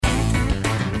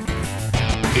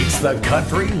It's the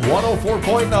Country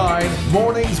 104.9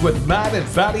 Mornings with Matt and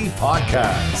Fadi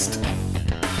podcast.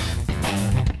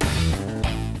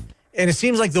 And it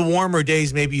seems like the warmer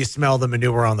days, maybe you smell the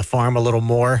manure on the farm a little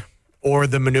more, or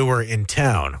the manure in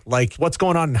town. Like what's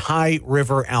going on in High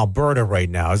River, Alberta right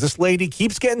now is this lady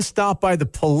keeps getting stopped by the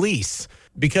police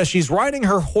because she's riding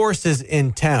her horses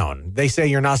in town. They say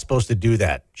you're not supposed to do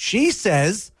that. She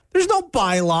says there's no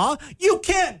bylaw. You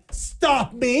can't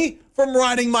stop me from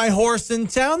riding my horse in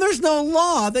town. There's no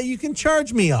law that you can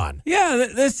charge me on. Yeah,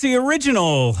 that's the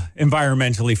original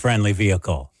environmentally friendly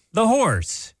vehicle, the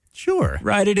horse. Sure.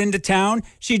 Ride it into town.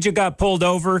 She just got pulled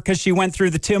over because she went through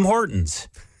the Tim Hortons.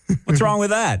 What's wrong with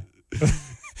that?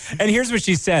 And here's what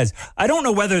she says. I don't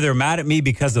know whether they're mad at me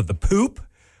because of the poop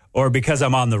or because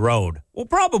I'm on the road. Well,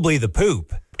 probably the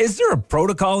poop. Is there a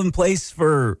protocol in place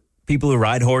for people who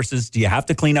ride horses? Do you have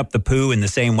to clean up the poo in the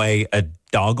same way a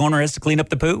dog owner has to clean up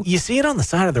the poo? You see it on the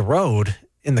side of the road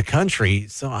in the country,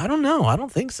 so I don't know. I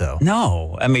don't think so.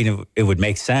 No. I mean, it would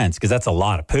make sense because that's a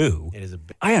lot of poo. It is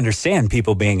I understand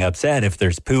people being upset if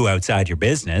there's poo outside your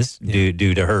business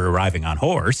due to her arriving on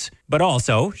horse. But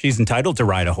also, she's entitled to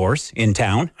ride a horse in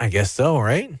town. I guess so,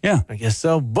 right? Yeah. I guess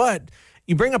so. But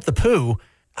you bring up the poo.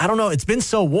 I don't know. It's been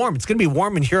so warm. It's going to be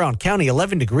warm in Huron County,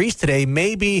 11 degrees today.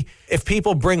 Maybe if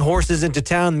people bring horses into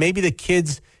town, maybe the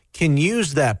kids can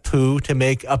use that poo to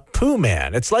make a poo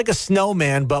man. It's like a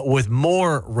snowman, but with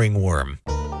more ringworm.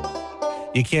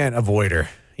 You can't avoid her.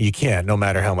 You can't, no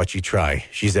matter how much you try.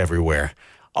 She's everywhere.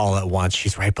 All at once.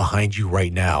 She's right behind you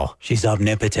right now. She's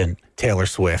omnipotent. Taylor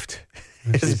Swift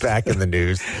is back in the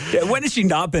news. When has she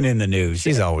not been in the news?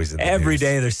 She's always in the news. Every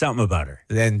day there's something about her.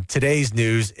 Then today's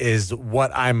news is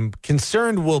what I'm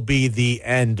concerned will be the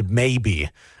end, maybe,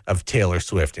 of Taylor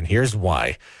Swift. And here's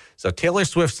why. So Taylor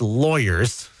Swift's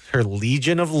lawyers, her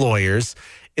legion of lawyers,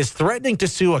 is threatening to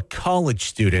sue a college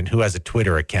student who has a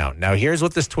Twitter account. Now, here's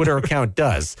what this Twitter account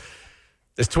does.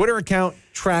 This Twitter account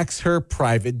tracks her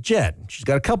private jet. She's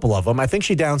got a couple of them. I think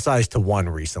she downsized to one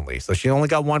recently. So she only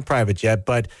got one private jet,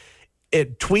 but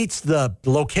it tweets the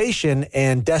location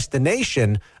and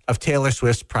destination of Taylor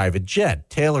Swift's private jet.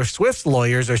 Taylor Swift's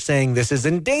lawyers are saying this is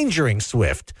endangering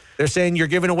Swift. They're saying you're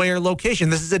giving away her location.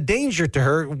 This is a danger to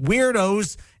her.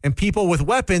 Weirdos and people with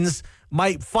weapons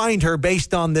might find her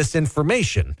based on this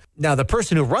information. Now, the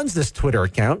person who runs this Twitter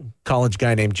account, college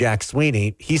guy named Jack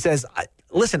Sweeney, he says,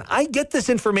 listen, I get this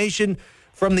information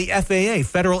from the FAA,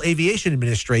 Federal Aviation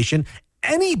Administration.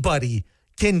 Anybody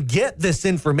can get this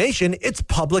information. It's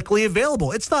publicly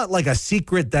available. It's not like a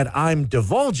secret that I'm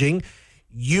divulging.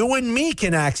 You and me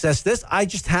can access this. I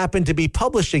just happen to be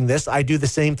publishing this. I do the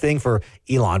same thing for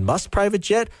Elon Musk's private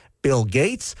jet, Bill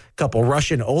Gates, a couple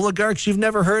Russian oligarchs you've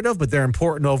never heard of, but they're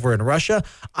important over in Russia.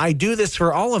 I do this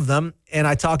for all of them, and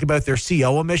I talk about their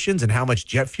CO emissions and how much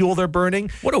jet fuel they're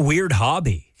burning. What a weird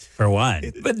hobby, for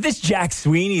one. But this Jack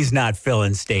Sweeney's not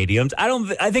filling stadiums.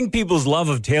 I think people's love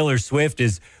of Taylor Swift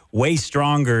is way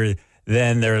stronger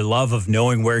than their love of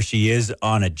knowing where she is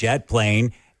on a jet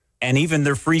plane and even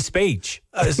their free speech.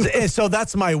 So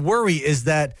that's my worry, is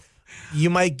that you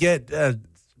might get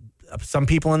some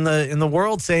people in the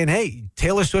world saying, hey,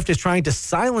 Taylor Swift is trying to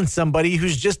silence somebody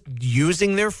who's just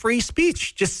using their free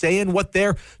speech, just saying what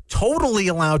they're totally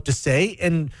allowed to say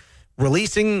and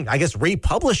releasing, I guess,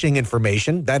 republishing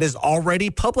information that is already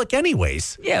public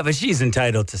anyways. Yeah, but she's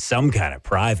entitled to some kind of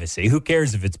privacy. Who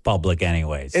cares if it's public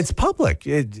anyways? It's public.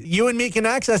 You and me can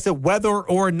access it whether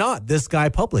or not this guy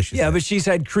publishes it. Yeah, but she's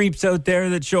had creeps out there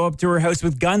that show up to her house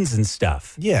with guns and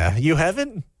stuff. Yeah, you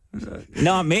haven't?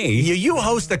 Not me. You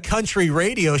host a country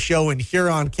radio show in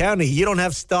Huron County. You don't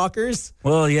have stalkers?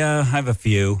 Well, yeah, I have a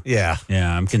few. Yeah.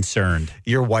 Yeah, I'm concerned.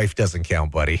 Your wife doesn't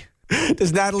count, buddy.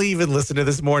 Does Natalie even listen to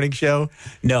this morning show?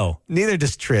 No. Neither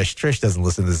does Trish. Trish doesn't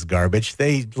listen to this garbage.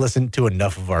 They listen to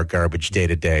enough of our garbage day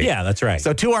to day. Yeah, that's right.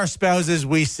 So to our spouses,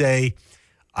 we say,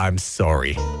 I'm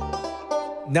sorry.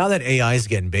 Now that AI is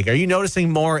getting big, are you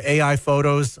noticing more AI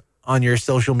photos on your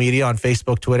social media, on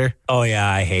Facebook, Twitter? Oh, yeah,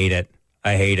 I hate it.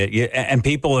 I hate it. And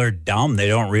people are dumb. They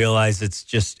don't realize it's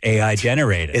just AI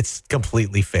generated. It's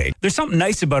completely fake. There's something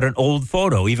nice about an old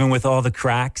photo, even with all the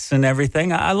cracks and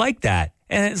everything. I like that.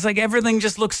 And it's like everything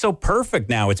just looks so perfect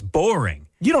now. It's boring.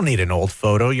 You don't need an old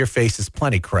photo. Your face is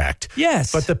plenty cracked.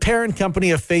 Yes. But the parent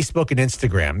company of Facebook and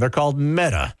Instagram, they're called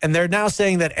Meta. And they're now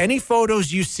saying that any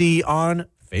photos you see on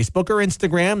Facebook or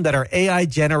Instagram that are AI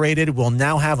generated will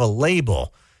now have a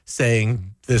label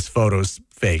saying this photo's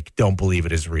fake. Don't believe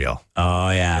it is real. Oh,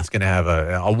 yeah. It's going to have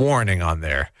a warning on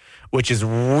there, which is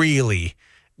really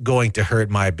going to hurt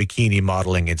my bikini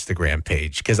modeling Instagram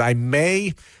page because I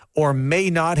may or may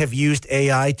not have used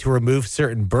AI to remove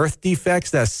certain birth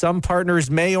defects that some partners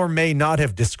may or may not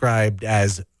have described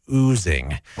as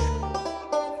oozing.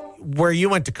 Where you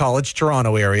went to college,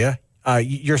 Toronto area,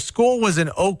 your school was in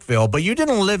Oakville, but you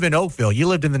didn't live in Oakville. You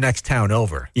lived in the next town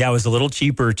over. Yeah, it was a little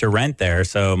cheaper to rent there.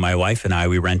 So my wife and I,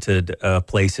 we rented a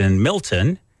place in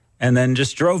Milton and then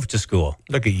just drove to school.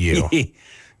 Look at you.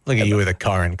 Look at you with a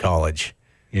car in college.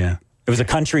 Yeah. It was a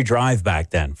country drive back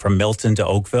then from Milton to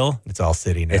Oakville. It's all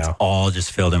city now. It's all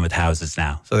just filled in with houses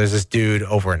now. So there's this dude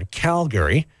over in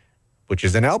Calgary, which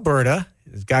is in Alberta,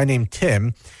 this guy named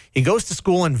Tim. He goes to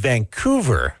school in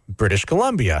Vancouver, British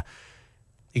Columbia.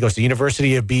 He goes to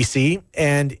University of BC,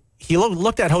 and he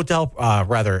looked at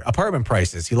apartment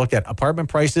prices. He looked at apartment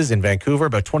prices in Vancouver,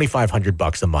 about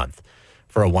 $2,500 a month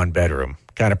for a one-bedroom.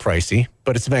 Kind of pricey,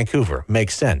 but it's Vancouver.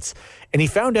 Makes sense. And he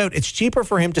found out it's cheaper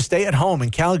for him to stay at home in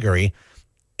Calgary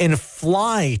and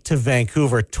fly to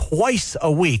Vancouver twice a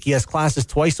week. He has classes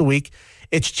twice a week.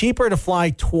 It's cheaper to fly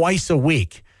twice a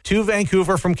week to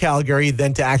Vancouver from Calgary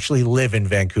than to actually live in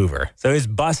Vancouver. So his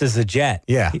bus is a jet.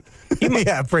 Yeah.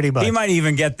 Yeah, pretty much. He might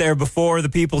even get there before the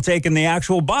people taking the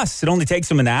actual bus. It only takes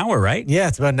him an hour, right? Yeah,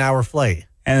 it's about an hour flight.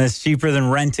 And it's cheaper than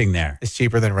renting there. It's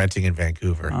cheaper than renting in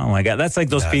Vancouver. Oh, my God. That's like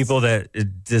those people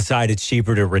that decide it's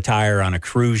cheaper to retire on a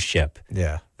cruise ship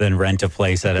than rent a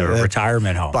place at a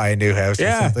retirement home. Buy a new house or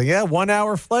something. Yeah, 1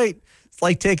 hour flight. It's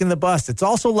like taking the bus. It's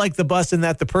also like the bus in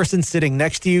that the person sitting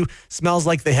next to you smells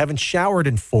like they haven't showered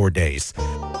in 4 days.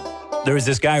 There was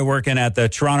this guy working at the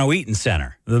Toronto Eaton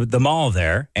Center, the mall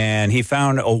there, and he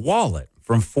found a wallet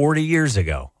from 40 years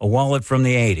ago, a wallet from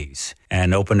the 80s,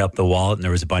 and opened up the wallet, and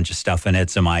there was a bunch of stuff in it,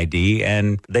 some ID,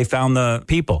 and they found the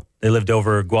people. They lived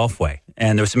over Guelph Way,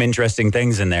 and there were some interesting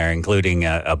things in there, including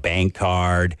a bank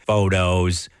card,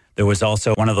 photos. There was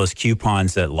also one of those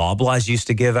coupons that Loblaws used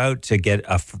to give out to get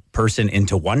a person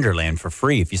into Wonderland for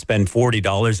free. If you spend $40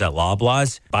 at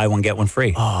Loblaws, buy one, get one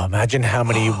free. Oh, imagine how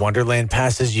many Wonderland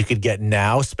passes you could get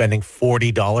now spending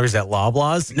 $40 at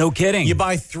Loblaws. No kidding. You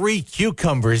buy 3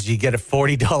 cucumbers, you get a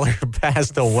 $40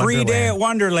 pass to Wonderland. Free day at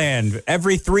Wonderland.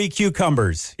 Every 3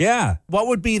 cucumbers. Yeah. What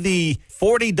would be the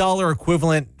 $40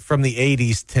 equivalent from the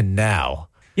 80s to now?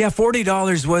 Yeah,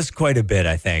 $40 was quite a bit,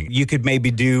 I think. You could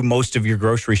maybe do most of your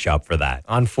grocery shop for that.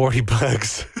 On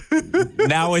 $40.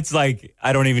 Now it's like,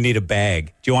 I don't even need a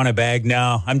bag. Do you want a bag?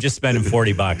 No, I'm just spending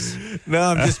 $40. No,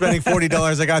 I'm just spending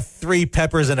 $40. I got 3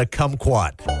 peppers and a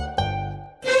kumquat.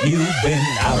 You've been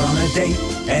out on a date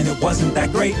and it wasn't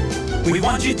that great. We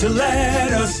want you to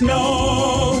let us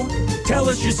know. Tell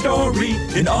us your story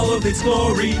in all of its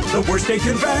glory. The Worst Date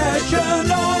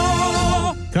Confessional.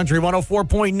 Country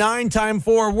 104.9, time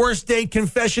for Worst Date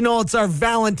Confessional. It's our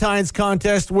Valentine's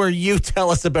contest where you tell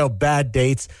us about bad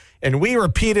dates, and we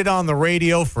repeat it on the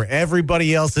radio for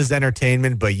everybody else's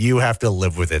entertainment, but you have to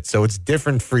live with it, so it's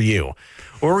different for you.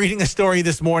 We're reading a story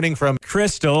this morning from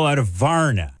Crystal out of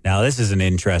Varna. Now, this is an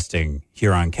interesting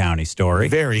Huron County story.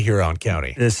 Very Huron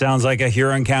County. This sounds like a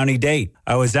Huron County date.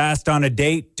 I was asked on a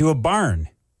date to a barn,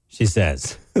 she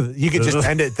says. You could just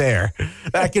end it there.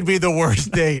 That could be the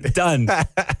worst date. Done.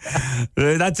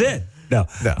 That's it. No.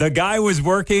 The guy was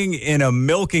working in a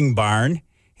milking barn.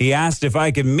 He asked if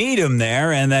I could meet him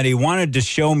there and that he wanted to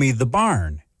show me the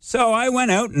barn. So I went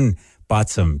out and bought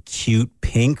some cute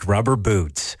pink rubber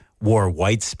boots, wore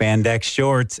white spandex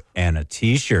shorts, and a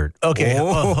T-shirt. Okay.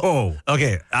 Oh.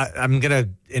 Okay. I'm going to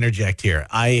interject here.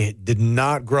 I did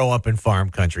not grow up in farm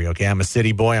country. Okay. I'm a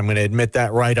city boy. I'm going to admit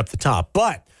that right up the top.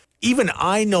 But even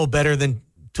I know better than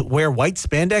to wear white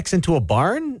spandex into a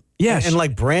barn. Yeah. And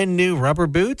like brand new rubber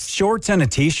boots. Shorts and a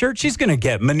T-shirt. She's going to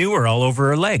get manure all over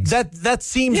her legs. That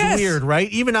seems weird, right?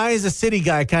 Even I as a city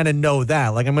guy kind of know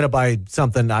that. Like I'm going to buy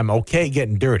something I'm okay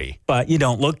getting dirty. But you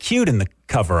don't look cute in the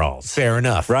coveralls. Fair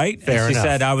enough. Right? Fair enough. She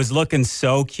said, I was looking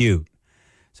so cute.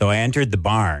 So I entered the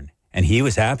barn and he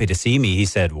was happy to see me. He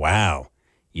said, wow,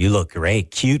 you look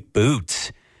great. Cute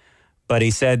boots. But he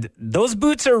said, those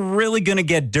boots are really going to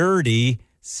get dirty,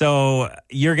 so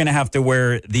you're going to have to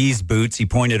wear these boots. He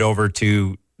pointed over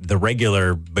to the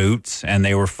regular boots, and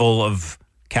they were full of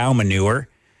cow manure.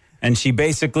 And she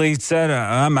basically said,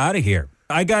 I'm out of here.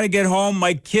 I got to get home.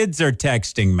 My kids are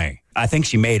texting me. I think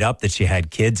she made up that she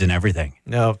had kids and everything.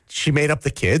 No, she made up the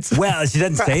kids? Well, she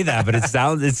doesn't say that, but it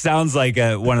sounds like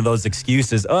one of those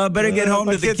excuses. Oh, I better get home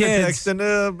to the kids. Are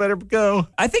texting, better go.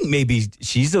 I think maybe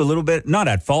she's a little bit, not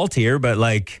at fault here, but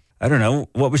like, I don't know.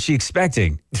 What was she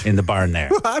expecting in the barn there?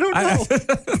 I don't know.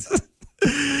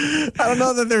 I don't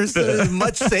know that there's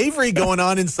much savory going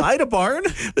on inside a barn.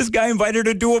 This guy invited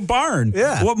her to a barn.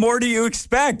 Yeah. What more do you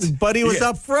expect? But he was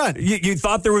up front. You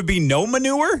thought there would be no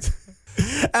manure?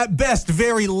 At best,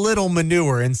 very little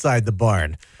manure inside the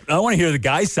barn. I want to hear the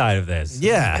guy's side of this.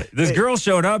 Yeah. This girl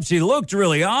showed up. She looked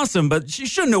really awesome, but she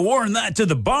shouldn't have worn that to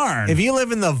the barn. If you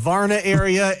live in the Varna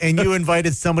area and you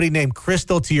invited somebody named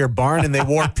Crystal to your barn and they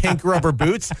wore pink rubber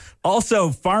boots.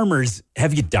 Also, farmers,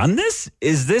 have you done this?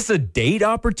 Is this a date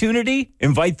opportunity?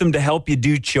 Invite them to help you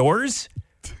do chores?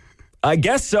 I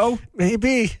guess so.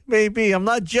 Maybe. I'm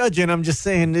not judging. I'm just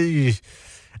saying,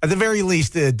 at the very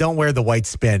least, don't wear the white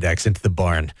spandex into the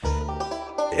barn.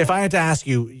 If I had to ask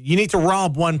you, you need to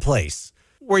rob one place.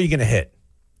 Where are you going to hit?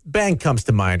 Bank comes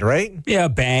to mind, right? Yeah,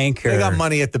 bank. They got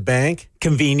money at the bank.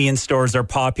 Convenience stores are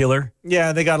popular.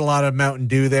 Yeah, they got a lot of Mountain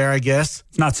Dew there, I guess.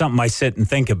 It's not something I sit and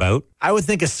think about. I would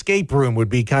think escape room would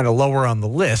be kind of lower on the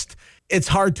list. It's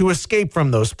hard to escape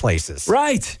from those places.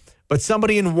 Right. But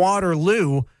somebody in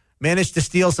Waterloo managed to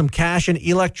steal some cash and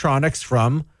electronics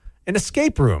from an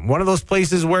escape room, one of those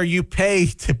places where you pay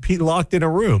to be locked in a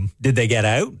room. Did they get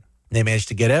out? They managed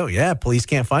to get out. Yeah, police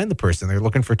can't find the person. They're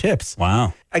looking for tips.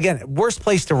 Wow. Again, worst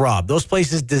place to rob. Those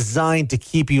places designed to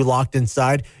keep you locked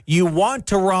inside. You want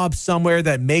to rob somewhere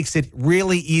that makes it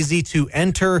really easy to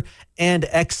enter and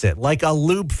exit, like a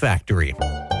lube factory.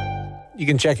 You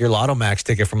can check your Lotto Max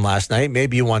ticket from last night.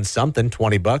 Maybe you won something,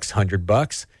 $20,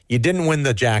 $100. You didn't win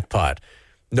the jackpot.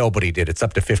 Nobody did. It's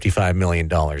up to $55 million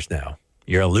now.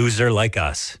 You're a loser like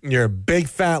us. You're a big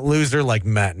fat loser like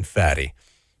Matt and Fadi.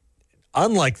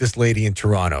 Unlike this lady in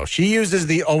Toronto, she uses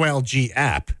the OLG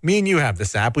app. Me and you have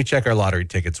this app. We check our lottery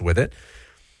tickets with it.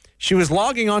 She was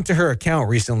logging onto her account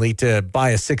recently to buy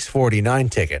a 649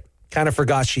 ticket. Kind of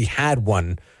forgot she had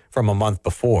one from a month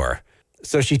before.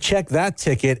 So she checked that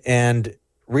ticket and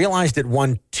realized it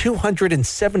won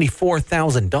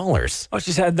 $274,000. Oh,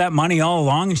 she's had that money all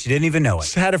along and she didn't even know it.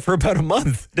 She's had it for about a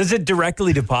month. Does it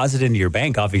directly deposit into your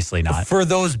bank? Obviously not. For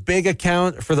those big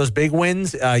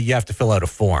wins, you have to fill out a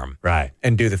form. Right.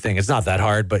 And do the thing. It's not that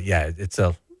hard, but yeah, it's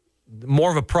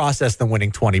more of a process than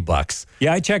winning $20.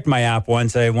 Yeah, I checked my app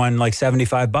once. I won like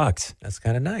 $75. That's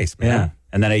kind of nice, man. Yeah.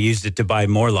 And then I used it to buy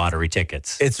more lottery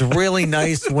tickets. It's really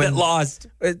nice when lost.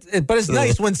 But it's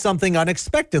nice when something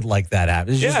unexpected like that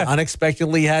happens. Just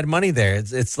unexpectedly had money there.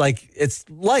 It's like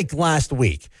last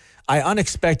week. I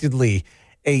unexpectedly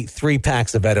ate 3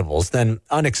 packs of edibles, then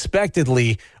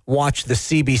unexpectedly watched the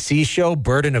CBC show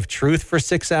Burden of Truth for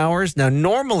 6 hours. Now,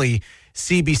 normally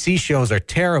CBC shows are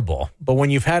terrible, but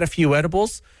when you've had a few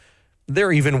edibles,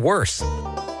 they're even worse.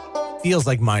 Feels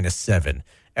like -7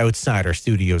 outside our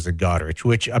studios at Goderich,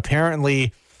 which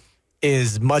apparently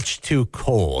is much too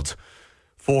cold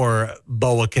for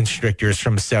boa constrictors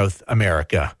from South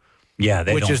America. Yeah,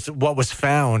 which is what was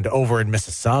found over in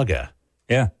Mississauga.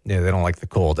 Yeah. Yeah, they don't like the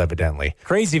cold, evidently.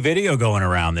 Crazy video going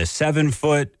around. This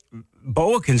 7-foot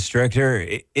boa constrictor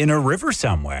in a river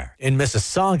somewhere. In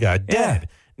Mississauga, dead. Yeah.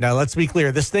 Now, let's be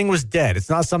clear. This thing was dead. It's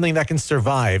not something that can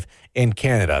survive in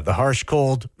Canada. The harsh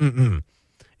cold,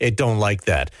 it don't like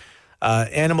that.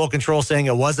 Animal control saying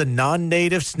it was a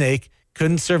non-native snake,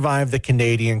 couldn't survive the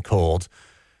Canadian cold.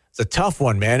 It's a tough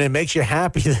one, man. It makes you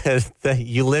happy that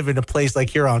you live in a place like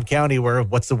Huron County where,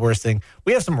 what's the worst thing?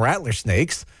 We have some rattler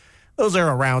snakes. Those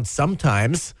are around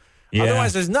sometimes. Yeah.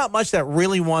 Otherwise, there's not much that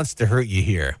really wants to hurt you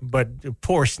here. But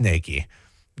poor Snakey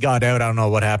got out. I don't know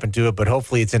what happened to it, but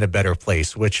hopefully it's in a better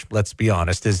place, which, let's be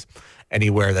honest, is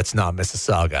anywhere that's not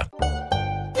Mississauga.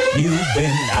 You've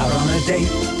been out on a date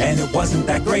and it wasn't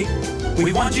that great.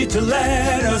 We want you to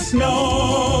let us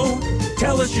know.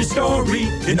 Tell us your story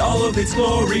in all of its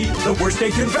glory. The Worst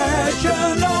Day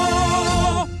Confessional.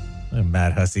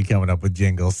 Matt Hussey coming up with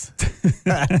jingles.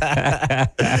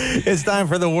 It's time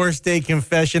for the Worst Day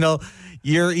Confessional.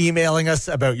 You're emailing us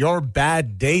about your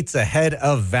bad dates ahead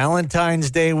of Valentine's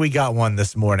Day. We got one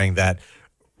this morning that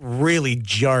really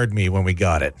jarred me when we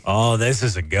got it. Oh, this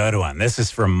is a good one. This is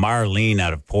from Marlene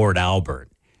out of Port Albert.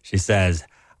 She says,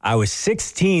 I was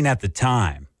 16 at the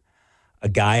time. A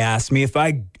guy asked me if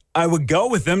I would go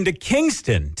with him to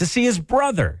Kingston to see his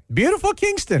brother. Beautiful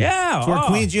Kingston. Yeah. It's where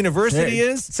Queen's University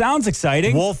is. Sounds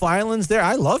exciting. Wolf Island's there.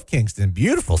 I love Kingston.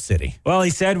 Beautiful city. Well,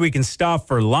 he said we can stop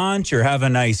for lunch or have a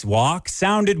nice walk.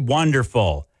 Sounded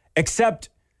wonderful. Except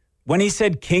when he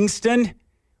said Kingston,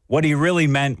 what he really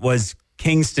meant was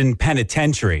Kingston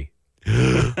Penitentiary.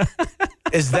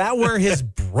 Is that where his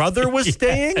brother was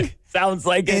staying? Sounds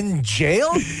like in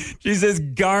jail? She says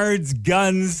guards,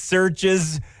 guns,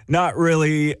 searches. Not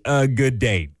really a good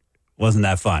date. Wasn't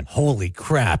that fun? Holy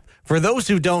crap. For those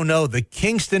who don't know, the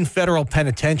Kingston Federal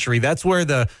Penitentiary, that's where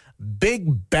the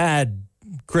big bad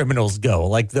criminals go,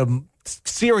 like the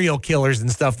serial killers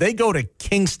and stuff. They go to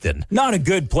Kingston. Not a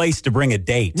good place to bring a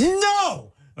date.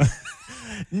 No!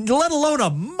 Let alone a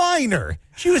minor.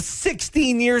 She was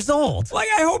 16 years old. Like,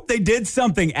 I hope they did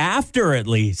something after at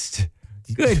least.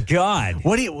 Good God.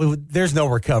 There's no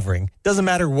recovering. Doesn't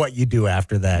matter what you do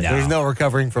after that. No. There's no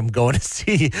recovering from going to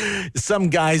see some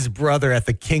guy's brother at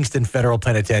the Kingston Federal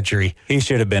Penitentiary. He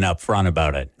should have been upfront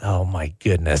about it. Oh, my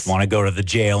goodness. Want to go to the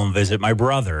jail and visit my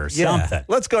brother or something.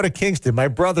 Let's go to Kingston. My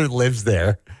brother lives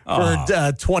there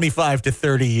for 25 to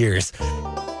 30 years.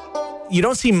 You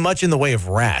don't see much in the way of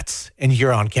rats in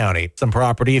Huron County. Some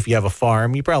property, if you have a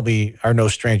farm, you probably are no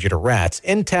stranger to rats.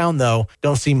 In town, though,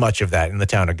 don't see much of that in the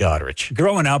town of Goderich.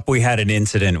 Growing up, we had an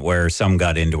incident where some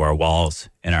got into our walls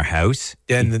in our house.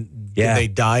 Did they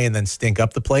die and then stink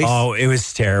up the place? Oh, it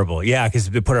was terrible. Yeah, because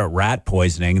they put out rat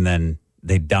poisoning and then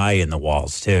they die in the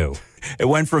walls, too. It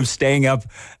went from staying up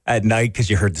at night because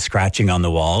you heard the scratching on the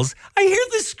walls. I hear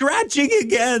the scratching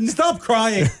again. Stop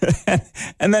crying.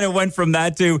 And then it went from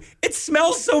that to, it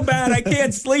smells so bad I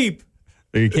can't sleep.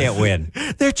 You can't win.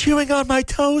 They're chewing on my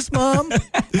toes, Mom.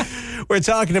 We're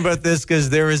talking about this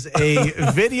because there is a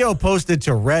video posted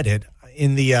to Reddit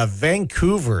in the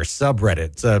Vancouver subreddit.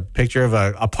 It's a picture of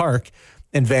a park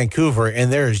in Vancouver, and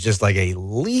there is just like a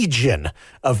legion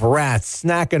of rats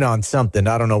snacking on something.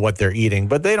 I don't know what they're eating,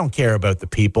 but they don't care about the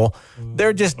people.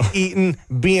 They're just eating,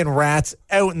 being rats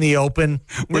out in the open.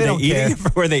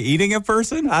 Were they eating a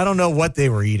person? I don't know what they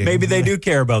were eating. Maybe they do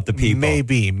care about the people.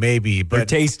 Maybe. But they're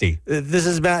tasty. This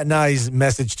is Matt and I's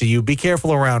message to you. Be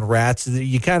careful around rats.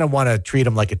 You kind of want to treat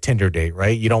them like a Tinder date,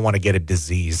 right? You don't want to get a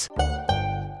disease.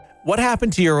 What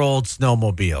happened to your old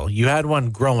snowmobile? You had one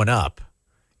growing up.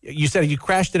 You said you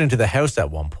crashed it into the house at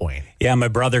one point. Yeah, my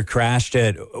brother crashed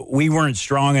it. We weren't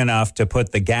strong enough to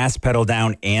put the gas pedal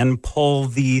down and pull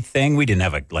the thing. We didn't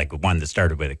have one that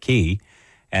started with a key.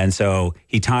 And so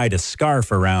he tied a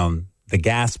scarf around the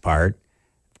gas part,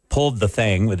 pulled the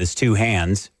thing with his two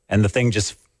hands, and the thing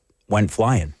just went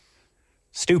flying.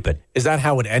 Stupid. Is that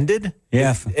how it ended?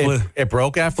 Yeah. It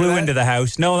broke after flew that? into the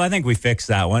house. No, I think we fixed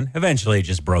that one. Eventually, it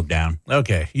just broke down.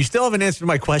 Okay. You still haven't answered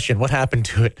my question. What happened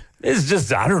to it? It's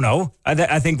just, I don't know.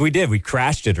 I think we did. We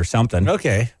crashed it or something.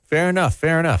 Okay. Fair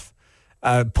enough.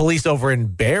 Police over in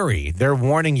Barrie, they're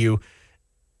warning you,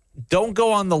 don't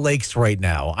go on the lakes right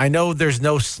now. I know there's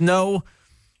no snow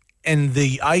and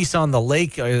the ice on the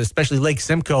lake, especially Lake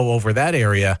Simcoe over that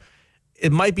area.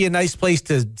 It might be a nice place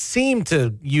to seem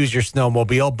to use your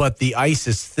snowmobile, but the ice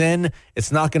is thin.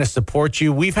 It's not going to support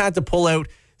you. We've had to pull out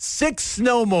 6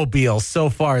 snowmobiles so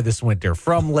far this winter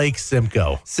from Lake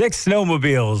Simcoe. 6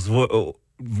 snowmobiles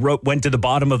went to the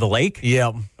bottom of the lake?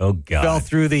 Yep. Oh, God. Fell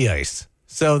through the ice.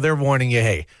 So they're warning you,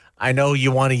 hey, I know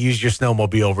you want to use your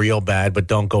snowmobile real bad, but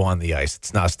don't go on the ice.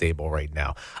 It's not stable right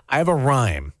now. I have a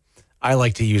rhyme I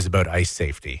like to use about ice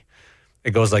safety.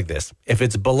 It goes like this. If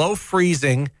it's below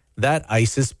freezing, that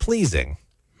ice is pleasing.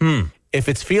 If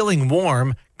it's feeling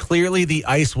warm, clearly the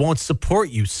ice won't support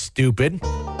you, stupid.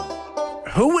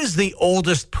 Who is the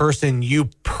oldest person you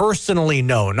personally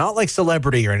know? Not like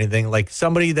celebrity or anything, like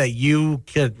somebody that you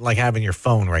could like have in your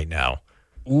phone right now.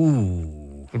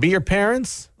 Ooh. Would be your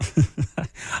parents?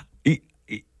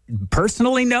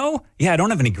 Personally, no. Yeah, I don't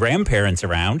have any grandparents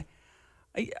around.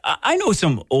 I know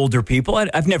some older people.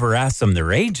 I've never asked them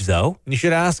their age, though. You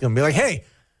should ask them. Be like, hey,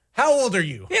 how old are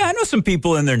you? Yeah, I know some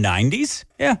people in their 90s.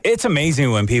 Yeah, it's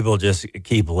amazing when people just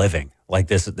keep living. Like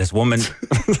this woman.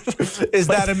 Is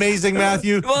that amazing,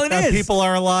 Matthew? Well, it is. That people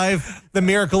are alive. The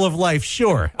miracle of life.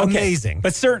 Sure. Okay. Amazing.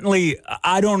 But certainly,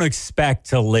 I don't expect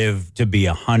to live to be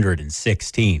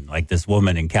 116 like this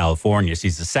woman in California.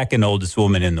 She's the second oldest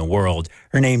woman in the world.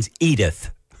 Her name's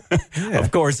Edith. Yeah.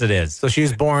 Of course it is. So she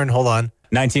was born, hold on.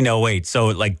 1908. So,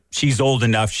 like, she's old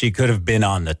enough. She could have been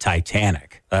on the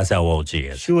Titanic. That's how old she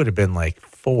is. She would have been like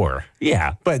 4.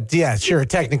 Yeah. But yeah, sure.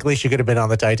 Technically, she could have been on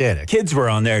the Titanic. Kids were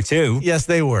on there, too. Yes,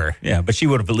 they were. Yeah, but she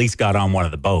would have at least got on one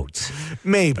of the boats.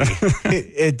 Maybe.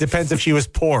 It depends if she was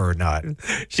poor or not.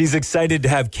 She's excited to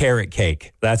have carrot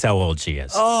cake. That's how old she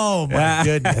is. Oh, my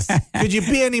goodness. Could you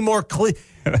be any more clear?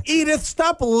 Edith,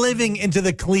 stop living into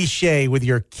the cliche with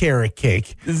your carrot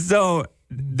cake. So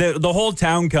the whole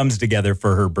town comes together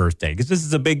for her birthday because this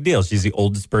is a big deal. She's the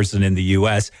oldest person in the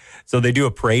U.S. So they do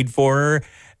a parade for her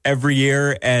every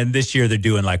year. And this year they're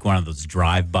doing like one of those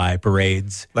drive-by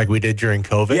parades. Like we did during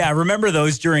COVID? Yeah, remember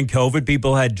those during COVID?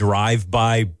 People had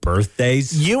drive-by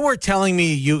birthdays. You were telling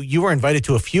me you were invited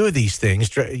to a few of these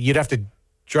things. You'd have to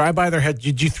drive by their head.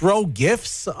 Did you throw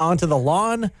gifts onto the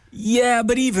lawn? Yeah,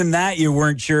 but even that, you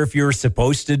weren't sure if you were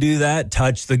supposed to do that,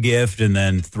 touch the gift and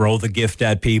then throw the gift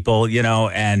at people, you know,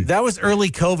 and that was early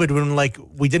COVID when like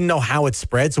we didn't know how it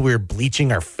spread, so we were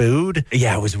bleaching our food.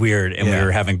 Yeah, it was weird. And we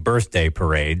were having birthday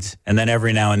parades. And then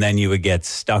every now and then you would get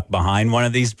stuck behind one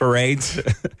of these parades.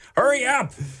 Hurry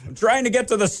up. I'm trying to get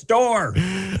to the store.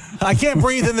 I can't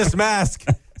breathe in this mask.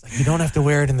 It's like, you don't have to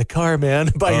wear it in the car,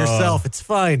 man. By yourself. It's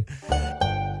fine.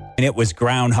 And it was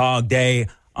Groundhog Day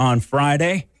on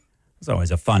Friday. It's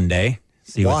always a fun day.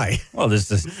 See Why? Well, this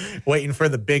is Waiting for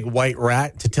the big white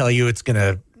rat to tell you it's going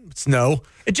to snow.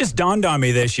 It just dawned on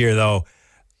me this year, though.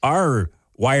 Our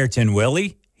Wyerton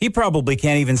Willie, he probably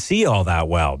can't even see all that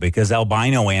well because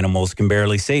albino animals can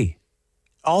barely see.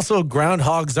 Also,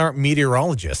 groundhogs aren't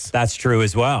meteorologists. That's true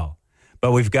as well.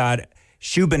 But we've got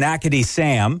Shubenacadie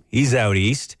Sam. He's out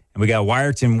east. And we got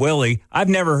Wyerton Willie. I've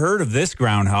never heard of this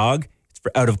groundhog. It's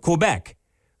out of Quebec.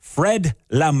 Fred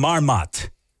La Marmotte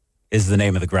is the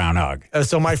name of the groundhog.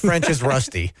 So my French is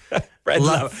rusty. Fred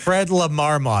La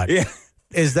Marmotte. Yeah.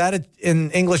 Is that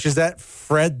in English? Is that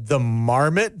Fred the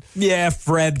Marmot? Yeah,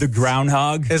 Fred the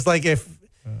groundhog. It's like if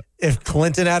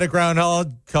Clinton had a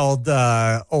groundhog called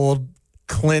old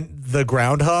Clint the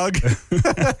groundhog.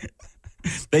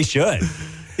 They should.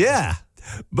 Yeah.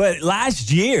 But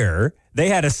last year, they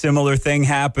had a similar thing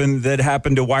happen that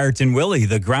happened to Wyerton Willie.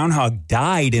 The groundhog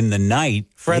died in the night.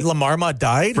 Fred La Marmotte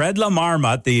died? Fred La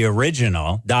Marmotte, the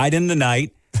original, died in the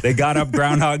night. They got up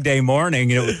Groundhog Day morning.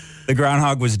 The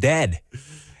groundhog was dead.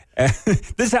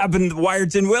 This happened to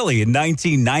Wyerton Willie in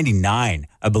 1999,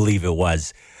 I believe it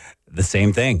was. The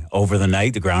same thing. Over the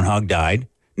night, the groundhog died.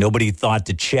 Nobody thought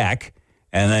to check.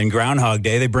 And then Groundhog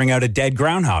Day, they bring out a dead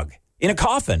groundhog in a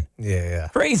coffin. Yeah.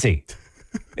 Crazy.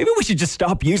 Maybe we should just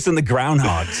stop using the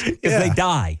groundhogs because they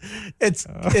die.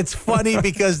 It's funny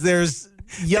because there's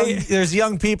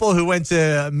young people who went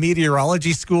to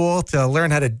meteorology school to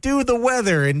learn how to do the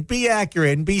weather and be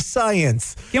accurate and be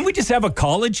science. Can we just have a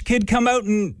college kid come out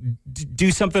and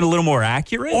do something a little more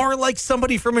accurate? Or like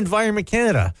somebody from Environment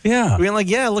Canada. Yeah. I mean, like,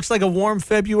 it looks like a warm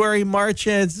February, March,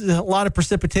 and it's a lot of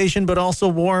precipitation, but also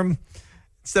warm.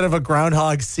 Instead of a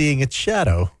groundhog seeing its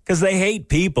shadow. Because they hate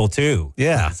people, too.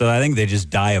 Yeah. So I think they just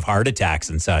die of heart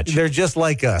attacks and such. They're just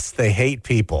like us. They hate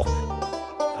people.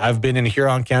 I've been in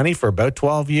Huron County for about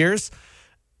 12 years.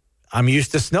 I'm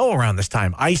used to snow around this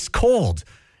time. Ice cold.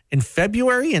 In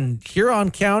February in Huron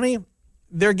County,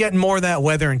 they're getting more of that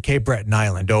weather in Cape Breton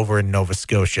Island over in Nova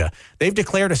Scotia. They've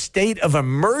declared a state of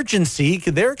emergency.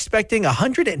 They're expecting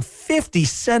 150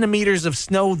 centimeters of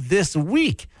snow this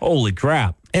week. Holy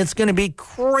crap. It's going to be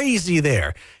crazy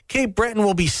there. Cape Breton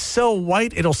will be so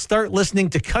white, it'll start listening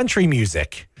to country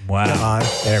music. Wow. Come on.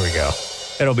 There we go.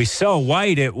 It'll be so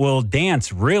white, it will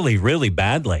dance really, really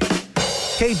badly.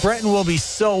 Cape Breton will be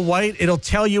so white, it'll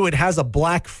tell you it has a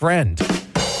black friend.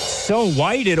 So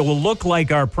white, it will look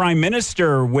like our prime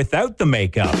minister without the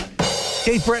makeup.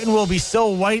 Cape Breton will be so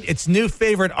white, its new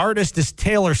favorite artist is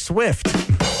Taylor Swift.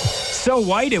 So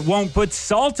white, it won't put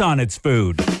salt on its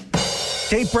food.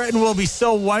 Cape Breton will be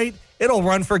so white, it'll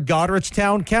run for Goderich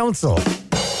Town Council.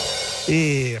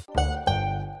 Yeah.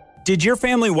 Did your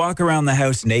family walk around the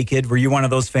house naked? Were you one of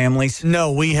those families?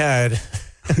 No, we had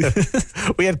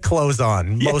clothes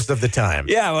on most of the time.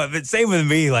 Yeah, well, but same with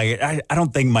me. Like, I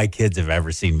don't think my kids have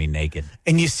ever seen me naked.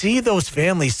 And you see those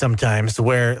families sometimes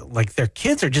where, like, their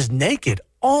kids are just naked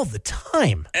all the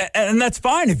time. And that's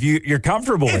fine if you're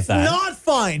comfortable with that. It's not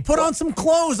fine. Put on some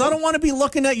clothes. I don't want to be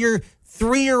looking at your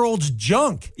 3-year-old's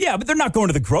junk. Yeah, but they're not going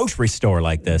to the grocery store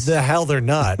like this. The hell they're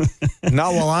not.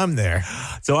 Not while I'm there.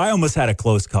 So I almost had a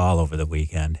close call over the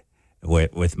weekend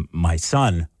with my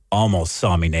son almost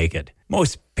saw me naked.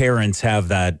 Most parents have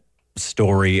that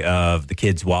story of the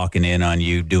kids walking in on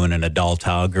you doing an adult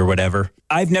hug or whatever.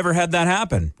 I've never had that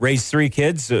happen. Raised 3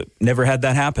 kids, never had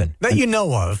that happen. That you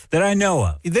know of. That I know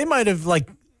of. They might have, like,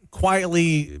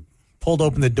 quietly pulled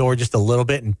open the door just a little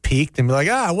bit and peeked and be like,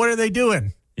 what are they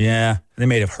doing? Yeah, they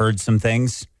may have heard some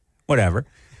things. Whatever.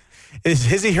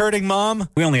 Is he hurting Mom?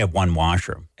 We only have one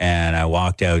washroom, and I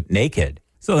walked out naked.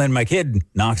 So then my kid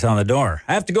knocks on the door.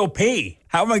 I have to go pee.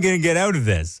 How am I going to get out of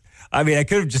this? I mean, I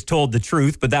could have just told the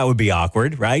truth, but that would be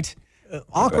awkward, right?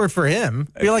 Awkward for him.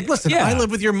 You're like, listen, Yeah. I live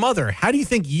with your mother. How do you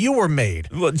think you were made?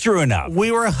 Well, true enough.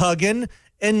 We were hugging,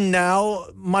 and now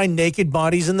my naked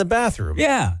body's in the bathroom.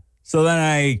 Yeah. So then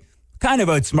I kind of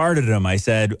outsmarted him. I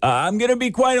said, I'm going to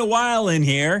be quite a while in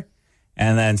here.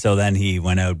 And then he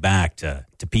went out back to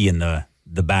pee in the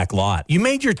back lot. You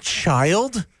made your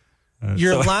child,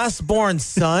 your last born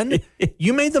son,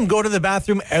 you made them go to the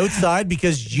bathroom outside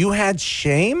because you had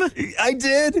shame? I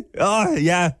did. Oh,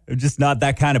 yeah. I'm just not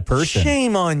that kind of person.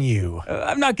 Shame on you.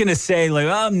 I'm not going to say, like,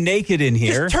 I'm naked in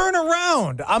here. Just turn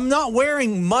around. I'm not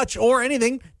wearing much or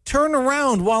anything. Turn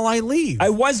around while I leave. I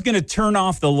was going to turn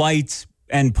off the lights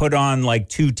and put on, like,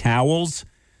 2 towels.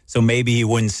 So maybe he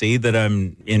wouldn't see that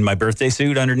I'm in my birthday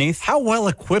suit underneath. How well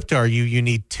equipped are you? You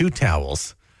need 2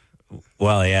 towels.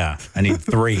 Well, yeah, I need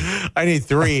 3. I need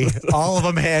 3. All of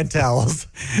them hand towels.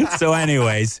 So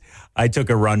anyways, I took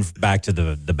a run back to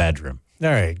the bedroom. All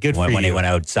right, good for you. When he went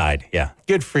outside, yeah.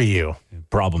 Good for you.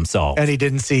 Problem solved. And he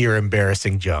didn't see your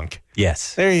embarrassing junk.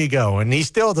 Yes. There you go. And he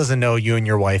still doesn't know you and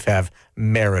your wife have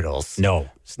maritals. No.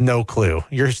 No clue.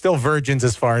 You're still virgins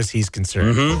as far as he's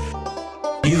concerned.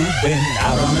 You've been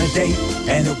out on a date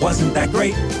and it wasn't that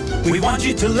great. We want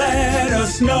you to let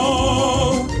us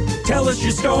know. Tell us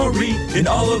your story in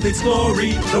all of its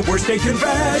glory. The Worst Date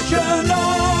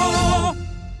Confessional.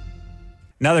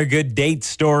 Another good date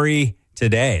story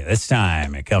today. This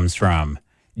time it comes from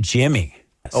Jimmy.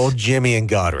 Old Jimmy and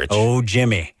Goderich. Oh,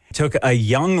 Jimmy. Took a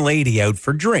young lady out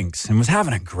for drinks and was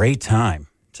having a great time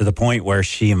to the point where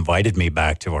she invited me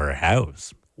back to her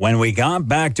house. When we got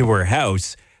back to her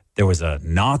house, there was a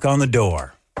knock on the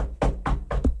door.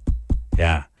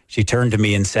 Yeah. She turned to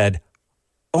me and said,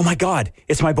 "Oh my God,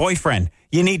 it's my boyfriend.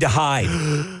 You need to hide."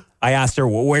 I asked her,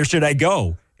 "Well, where should I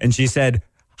go?" And she said,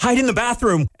 "Hide in the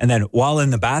bathroom." And then while in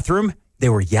the bathroom, they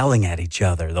were yelling at each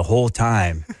other the whole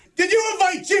time. Did you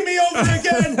invite Jimmy over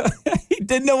again? He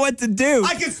didn't know what to do.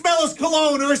 I can smell his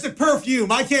cologne, or is it perfume?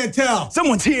 I can't tell.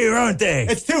 Someone's here, aren't they?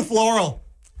 It's too floral.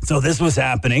 So this was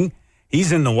happening.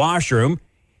 He's in the washroom.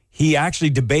 He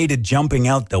actually debated jumping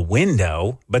out the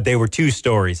window, but they were 2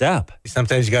 stories up.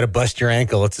 Sometimes you got to bust your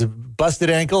ankle. It's a busted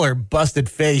ankle or busted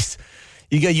face.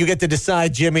 You get to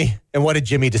decide, Jimmy. And what did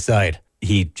Jimmy decide?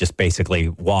 He just basically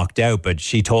walked out, but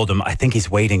she told him, "I think he's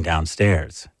waiting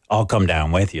downstairs. I'll come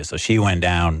down with you." So she went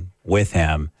down with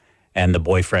him, and the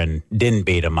boyfriend didn't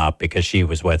beat him up because she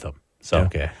was with him. So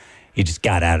Okay. he just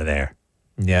got out of there.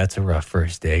 Yeah, it's a rough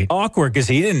first date. Awkward because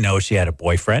he didn't know she had a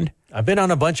boyfriend. I've been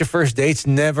on a bunch of first dates.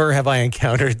 Never have I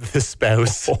encountered the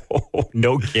spouse.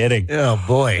 No kidding. Oh,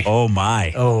 boy. Oh,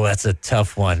 my. Oh, that's a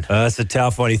tough one. That's a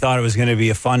tough one. He thought it was going to be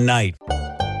a fun night.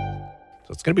 So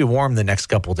it's going to be warm the next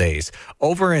couple days.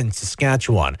 Over in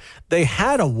Saskatchewan, they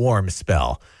had a warm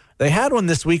spell. They had one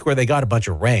this week where they got a bunch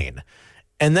of rain.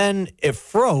 And then it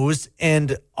froze,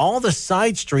 and all the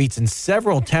side streets in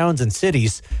several towns and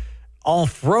cities all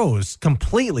froze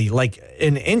completely, like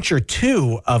an inch or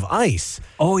 2 of ice.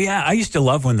 Oh, yeah. I used to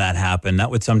love when that happened.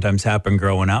 That would sometimes happen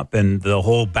growing up, and the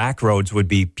whole back roads would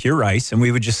be pure ice, and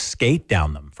we would just skate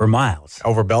down them for miles.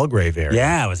 Over Belgrave area.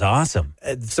 Yeah, it was awesome.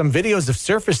 Some videos have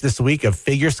surfaced this week of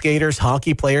figure skaters,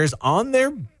 hockey players on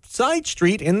their side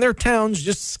street in their towns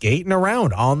just skating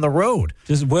around on the road.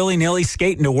 Just willy-nilly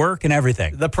skating to work and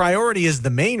everything. The priority is the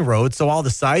main road, so all the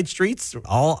side streets,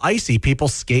 all icy, people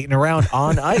skating around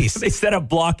on ice. They set up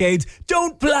blockades.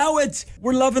 Don't plow it.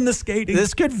 We're loving the skating.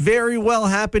 This could very well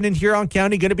happen in Huron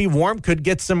County. Going to be warm, could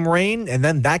get some rain, and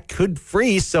then that could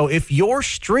freeze. So if your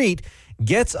street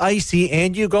gets icy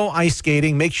and you go ice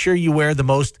skating, make sure you wear the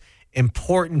most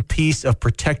important piece of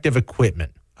protective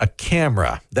equipment. A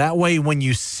camera. That way, when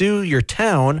you sue your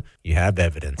town, you have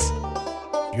evidence.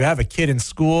 You have a kid in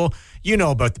school, you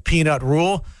know about the peanut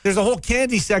rule. There's a whole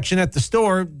candy section at the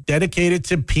store dedicated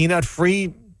to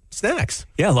peanut-free snacks.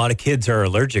 Yeah, a lot of kids are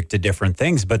allergic to different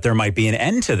things, but there might be an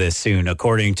end to this soon,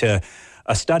 according to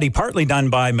a study partly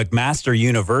done by McMaster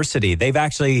University. They've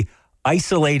actually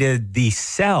isolated the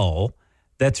cell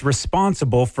that's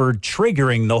responsible for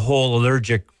triggering the whole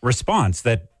allergic response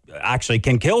that actually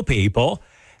can kill people.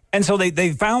 And so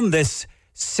they found this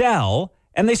cell,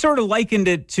 and they sort of likened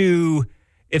it to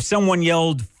if someone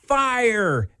yelled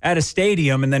fire at a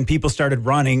stadium and then people started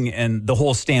running and the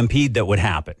whole stampede that would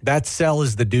happen. That cell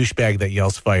is the douchebag that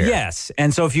yells fire. Yes.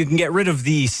 And so if you can get rid of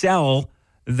the cell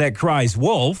that cries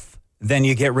wolf, then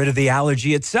you get rid of the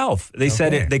allergy itself. They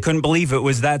said they couldn't believe it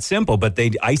was that simple, but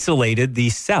they isolated the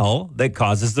cell that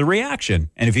causes the reaction.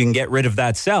 And if you can get rid of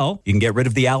that cell, you can get rid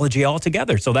of the allergy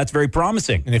altogether. So that's very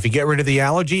promising. And if you get rid of the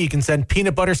allergy, you can send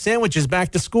peanut butter sandwiches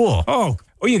back to school. Oh,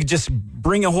 or you could just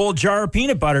bring a whole jar of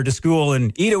peanut butter to school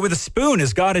and eat it with a spoon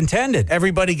as God intended.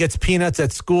 Everybody gets peanuts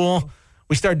at school.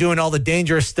 We start doing all the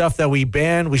dangerous stuff that we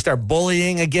banned. We start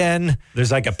bullying again.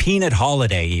 There's like a peanut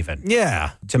holiday even.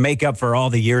 Yeah. To make up for all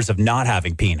the years of not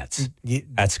having peanuts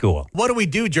at school. What do we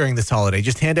do during this holiday?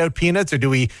 Just hand out peanuts, or do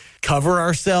we cover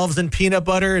ourselves in peanut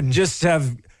butter and just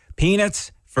have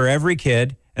peanuts for every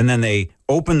kid, and then they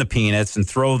open the peanuts and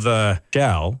throw the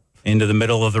shell into the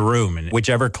middle of the room, and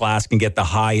whichever class can get the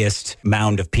highest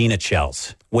mound of peanut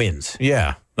shells wins.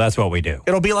 Yeah. That's what we do.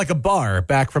 It'll be like a bar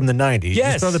back from the 90s.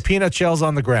 Yes. Just throw the peanut shells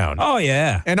on the ground. Oh,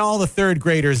 yeah. And all the third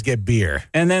graders get beer.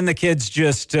 And then the kids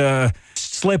just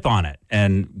slip on it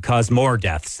and cause more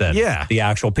deaths than the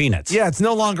actual peanuts. Yeah, it's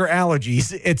no longer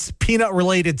allergies. It's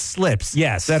peanut-related slips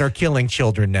that are killing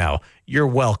children now. You're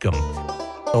welcome.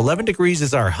 11 degrees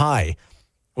is our high.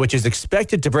 which is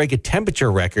expected to break a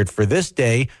temperature record for this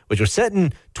day, which was set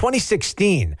in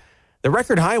 2016. The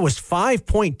record high was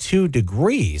 5.2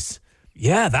 degrees.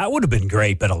 Yeah, that would have been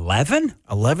great, but 11?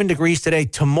 11 degrees today.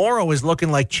 Tomorrow is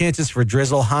looking like chances for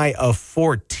drizzle, high of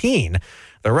 14.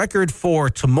 The record for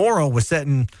tomorrow was set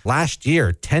in last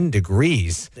year, 10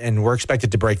 degrees, and we're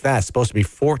expected to break that. It's supposed to be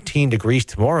 14 degrees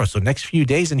tomorrow. So next few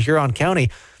days in Huron County,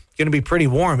 going to be pretty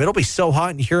warm. It'll be so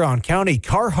hot in Huron County.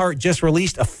 Carhartt just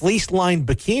released a fleece-lined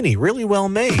bikini, really well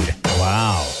made.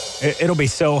 Wow. It'll be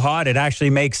so hot, it actually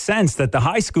makes sense that the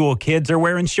high school kids are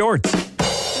wearing shorts.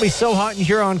 It'll be so hot in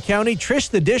Huron County,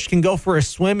 Trish the Dish can go for a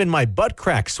swim in my butt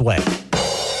crack sweat.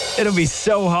 It'll be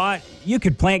so hot, you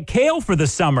could plant kale for the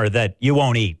summer that you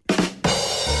won't eat.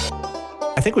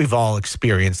 I think we've all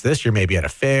experienced this. You're maybe at a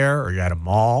fair or you're at a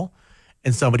mall,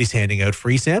 and somebody's handing out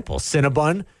free samples.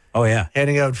 Cinnabon. Oh, yeah.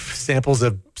 Handing out samples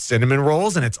of cinnamon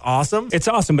rolls, and it's awesome. It's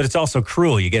awesome, but it's also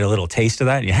cruel. You get a little taste of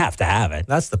that, and you have to have it.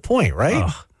 That's the point, right?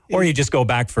 Ugh. Or you just go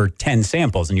back for 10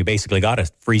 samples, and you basically got a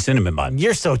free cinnamon bun.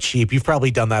 You're so cheap. You've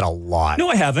probably done that a lot. No,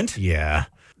 I haven't. Yeah.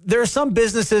 There are some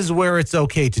businesses where it's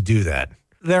okay to do that.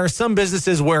 There are some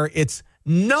businesses where it's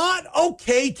not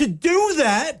okay to do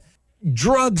that.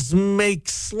 Drugs make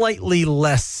slightly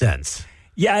less sense.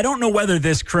 Yeah, I don't know whether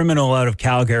this criminal out of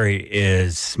Calgary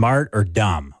is smart or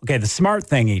dumb. Okay, the smart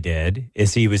thing he did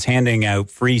is he was handing out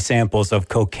free samples of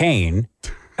cocaine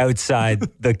outside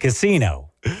the casino.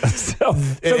 So,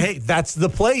 hey, that's the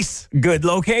place. Good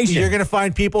location. You're going to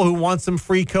find people who want some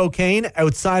free cocaine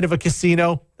outside of a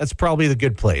casino. That's probably the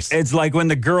good place. It's like when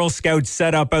the Girl Scouts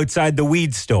set up outside the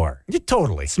weed store. Yeah,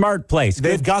 totally. Smart place.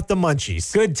 They've got the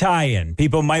munchies. Good tie-in.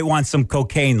 People might want some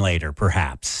cocaine later,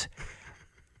 perhaps.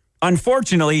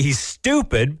 Unfortunately, he's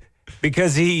stupid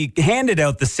because he handed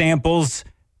out the samples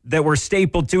that were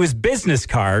stapled to his business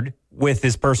card with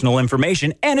his personal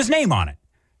information and his name on it.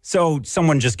 So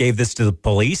someone just gave this to the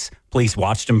police. Police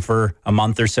watched him for a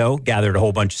month or so, gathered a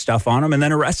whole bunch of stuff on him, and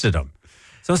then arrested him.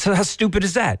 So how stupid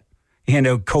is that? You hand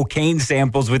out cocaine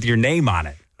samples with your name on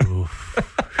it.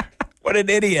 What an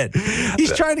idiot.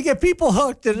 He's trying to get people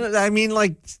hooked. And I mean,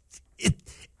 like,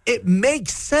 it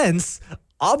makes sense.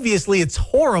 Obviously, it's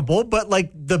horrible, but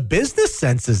like the business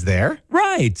sense is there.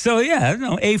 Right. So, yeah,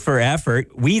 no, A for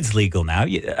effort. Weed's legal now.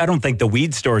 I don't think the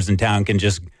weed stores in town can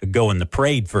just go in the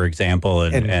parade, for example,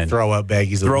 and throw out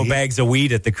baggies of throw weed. bags of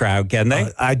weed at the crowd, can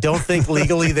they? I don't think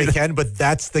legally they can, but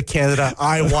that's the Canada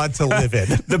I want to live in.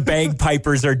 The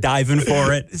bagpipers are diving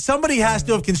for it. Somebody has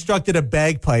to have constructed a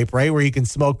bagpipe, right, where you can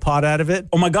smoke pot out of it.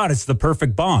 Oh, my God, it's the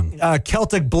perfect bong.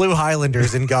 Celtic Blue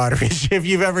Highlanders in Goderich. If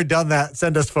you've ever done that,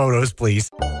 send us photos, please.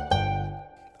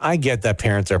 I get that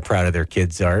parents are proud of their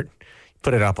kids' art.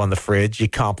 Put it up on the fridge. You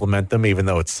compliment them even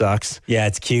though it sucks. Yeah,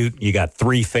 it's cute. You got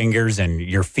 3 fingers and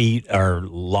your feet are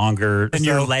longer than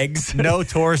your legs. No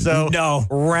torso. No.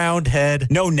 Round head.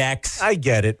 No necks. I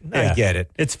get it. Yeah. I get it.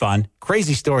 It's fun.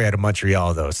 Crazy story out of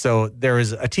Montreal, though. So there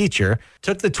was a teacher,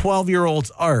 took the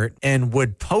 12-year-old's art and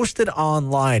would post it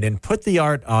online and put the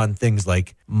art on things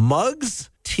like mugs,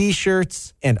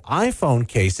 T-shirts, and iPhone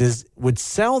cases, would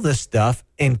sell this stuff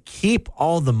and keep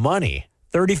all the money.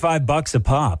 $35 a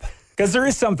pop. Because there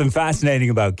is something fascinating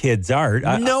about kids' art.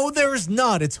 No, there's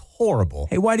not. It's horrible.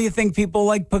 Hey, why do you think people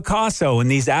like Picasso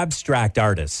and these abstract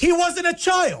artists? He wasn't a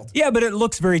child. Yeah, but it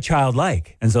looks very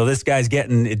childlike. And so this guy's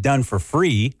getting it done for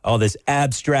free, all this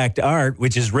abstract art,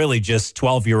 which is really just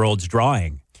 12-year-olds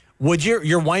drawing. Would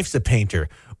your wife's a painter.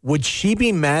 Would she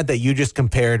be mad that you just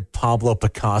compared Pablo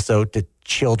Picasso to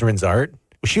children's art?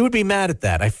 She would be mad at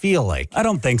that, I feel like. I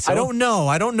don't think so. I don't know.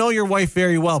 I don't know your wife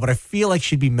very well, but I feel like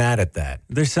she'd be mad at that.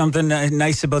 There's something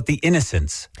nice about the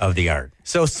innocence of the art.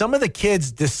 So some of the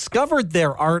kids discovered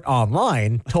their art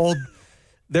online, told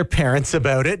their parents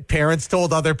about it. Parents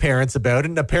told other parents about it.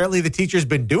 And apparently the teacher's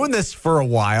been doing this for a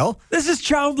while. This is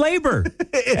child labor.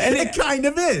 It kind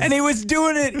of is. And he was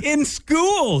doing it in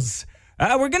schools.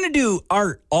 We're going to do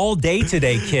art all day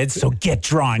today, kids, so get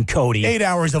drawn, Cody. 8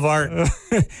 hours of art.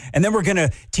 And then we're going to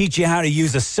teach you how to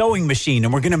use a sewing machine,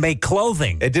 and we're going to make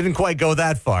clothing. It didn't quite go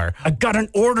that far. I got an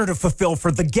order to fulfill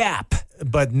for the Gap.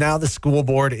 But now the school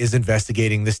board is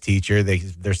investigating this teacher.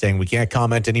 They're saying we can't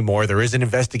comment anymore. There is an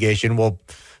investigation. We'll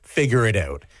figure it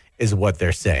out, is what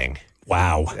they're saying.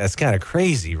 Wow. That's kind of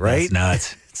crazy, right? That's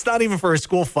nuts. It's not even for a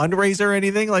school fundraiser or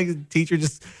anything. Like the teacher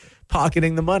just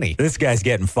pocketing the money. This guy's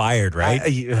getting fired, right?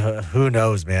 Who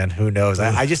knows, man? Who knows?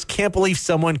 I just can't believe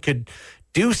someone could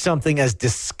do something as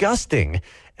disgusting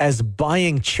as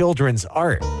buying children's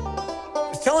art. I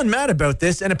was telling Matt about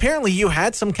this, and apparently you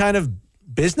had some kind of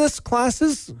business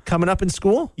classes coming up in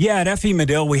school? Yeah, at FE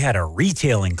Medill, we had a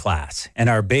retailing class. And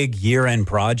our big year-end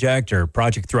project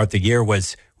throughout the year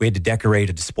was we had to decorate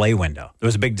a display window. There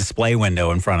was a big display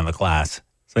window in front of the class.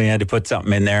 So you had to put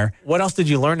something in there. What else did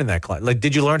you learn in that class? Like,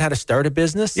 did you learn how to start a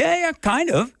business? Yeah, kind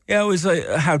of. Yeah, it was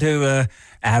how to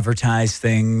advertise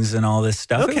things and all this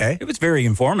stuff. Okay. It was very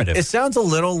informative. It sounds a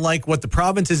little like what the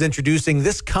province is introducing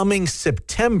this coming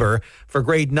September for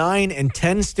grade 9 and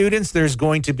 10 students. There's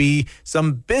going to be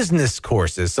some business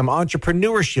courses, some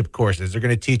entrepreneurship courses. They're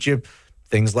going to teach you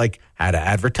things like how to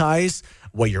advertise,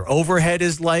 what your overhead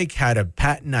is like, how to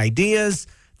patent ideas,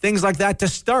 things like that to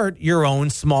start your own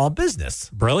small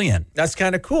business. Brilliant. That's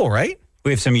kind of cool, right?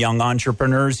 We have some young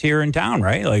entrepreneurs here in town,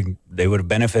 right? Like they would have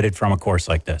benefited from a course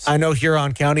like this. I know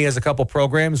Huron County has a couple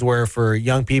programs where for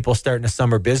young people starting a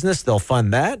summer business, they'll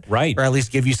fund that. Right. Or at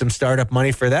least give you some startup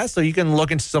money for that. So you can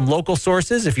look into some local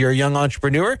sources. If you're a young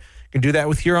entrepreneur, you can do that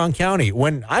with Huron County.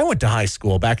 When I went to high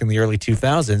school back in the early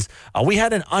 2000s, we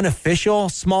had an unofficial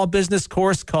small business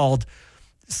course called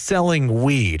selling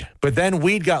weed. But then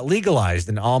weed got legalized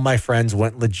and all my friends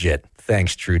went legit.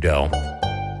 Thanks, Trudeau.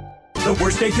 The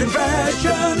Worst Day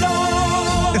Confessionals.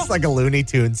 It's like a Looney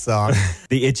Tunes song.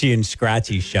 The Itchy and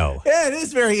Scratchy Show. Yeah, it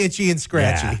is very itchy and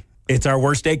scratchy. Yeah. It's our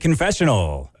Worst Day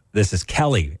Confessional. This is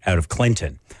Kelly out of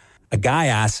Clinton. A guy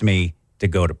asked me to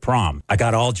go to prom. I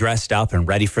got all dressed up and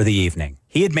ready for the evening.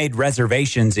 He had made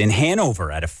reservations in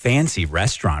Hanover at a fancy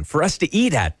restaurant for us to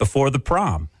eat at before the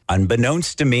prom.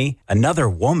 Unbeknownst to me, another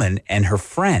woman and her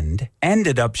friend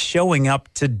ended up showing up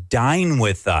to dine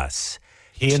with us.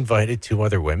 He invited 2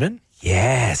 other women?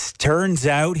 Yes. Turns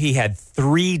out he had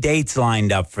 3 dates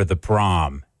lined up for the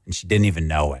prom, and she didn't even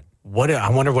know it. I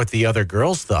wonder what the other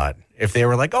girls thought. If they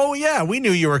were like, oh, yeah, we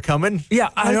knew you were coming. Yeah,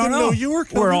 I don't didn't know you were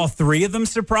coming. Were all 3 of them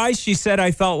surprised? She said I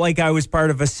felt like I was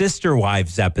part of a Sister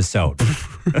Wives episode.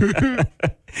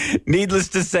 Needless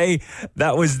to say,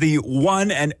 that was the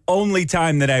one and only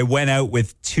time that I went out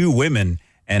with 2 women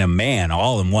and a man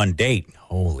all in one date.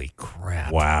 Holy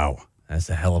crap. Wow. That's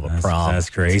a hell of a prom. That's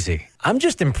crazy. I'm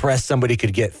just impressed somebody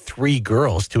could get 3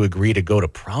 girls to agree to go to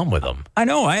prom with them. I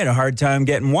know. I had a hard time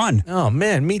getting one. Oh,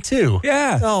 man, me too.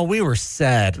 Yeah. Oh, we were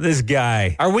sad. This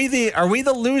guy. Are we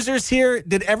the losers here?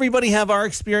 Did everybody have our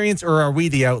experience or are we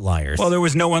the outliers? Well, there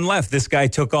was no one left. This guy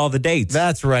took all the dates.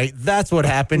 That's right. That's what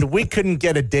happened. We couldn't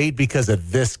get a date because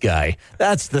of this guy.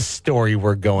 That's the story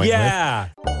we're going yeah.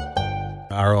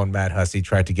 with. Our own Matt Hussey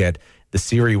tried to get the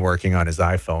Siri working on his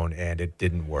iPhone and it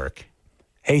didn't work.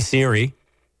 Hey, Siri.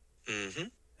 Mm-hmm.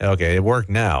 Okay, it worked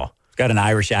now. It's got an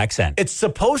Irish accent. It's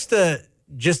supposed to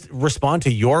just respond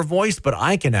to your voice, but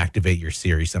I can activate your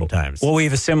Siri sometimes. Well, we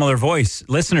have a similar voice.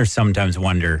 Listeners sometimes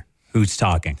wonder who's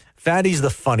talking. Fadi's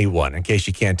the funny one, in case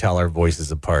you can't tell our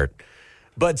voices apart.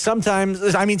 But sometimes,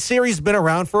 Siri's been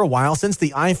around for a while, since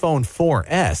the iPhone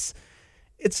 4S.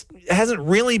 It hasn't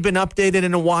really been updated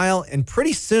in a while, and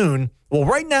pretty soon, well,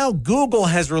 right now, Google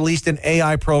has released an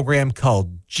AI program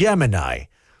called Gemini.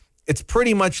 It's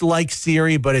pretty much like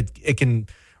Siri, but it can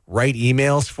write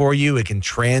emails for you. It can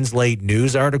translate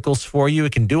news articles for you.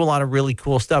 It can do a lot of really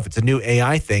cool stuff. It's a new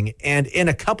AI thing. And in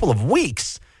a couple of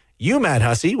weeks, you, Matt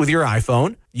Hussey, with your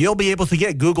iPhone, you'll be able to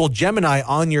get Google Gemini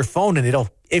on your phone, and it'll,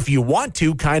 if you want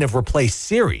to, kind of replace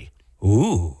Siri.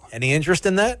 Ooh. Any interest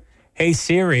in that? Hey,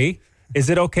 Siri, is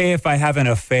it okay if I have an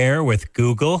affair with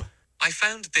Google? I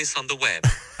found this on the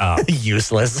web.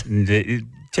 Useless.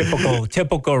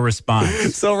 Typical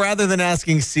response. So rather than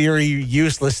asking Siri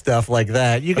useless stuff like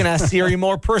that, you can ask Siri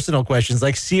more personal questions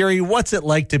like, Siri, what's it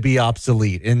like to be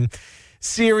obsolete? And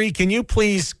Siri, can you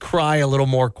please cry a little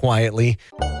more quietly?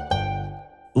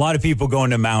 A lot of people going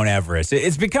to Mount Everest.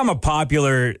 It's become a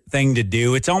popular thing to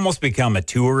do. It's almost become a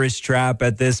tourist trap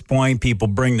at this point. People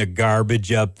bring their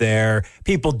garbage up there.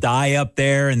 People die up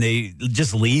there and they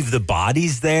just leave the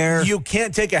bodies there. You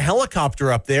can't take a helicopter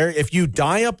up there. If you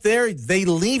die up there, they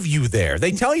leave you there.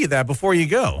 They tell you that before you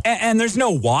go. And there's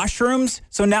no washrooms.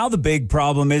 So now the big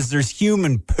problem is there's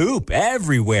human poop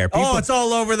everywhere. It's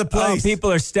all over the place.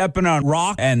 People are stepping on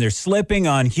rock and they're slipping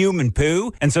on human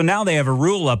poo. And so now they have a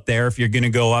rule up there. If you're going to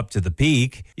go up to the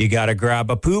peak, you got to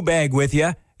grab a poo bag with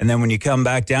you. And then when you come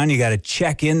back down, you got to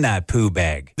check in that poo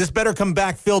bag. This better come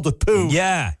back filled with poo.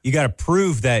 Yeah. You got to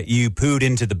prove that you pooed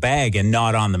into the bag and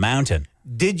not on the mountain.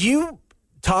 Did you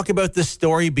talk about this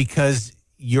story because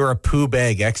you're a poo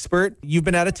bag expert? You've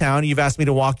been out of town. You've asked me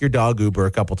to walk your dog Uber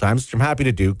a couple times, which I'm happy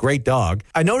to do. Great dog.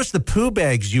 I noticed the poo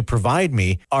bags you provide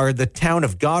me are the town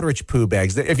of Goderich poo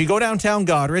bags. If you go downtown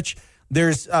Goderich,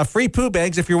 there's free poo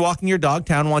bags. If you're walking your dog,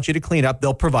 town wants you to clean up,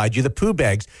 they'll provide you the poo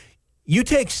bags. You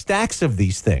take stacks of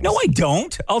these things. No, I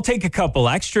don't. I'll take a couple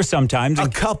extra sometimes. A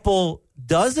couple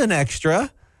dozen extra.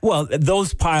 Well,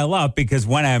 those pile up because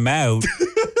when I'm out,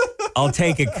 I'll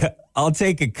take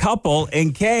a couple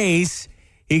in case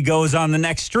he goes on the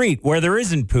next street where there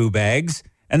isn't poo bags,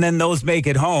 and then those make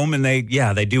it home, and they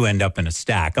do end up in a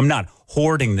stack. I'm not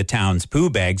hoarding the town's poo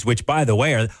bags, which, by the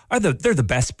way, they're the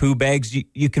best poo bags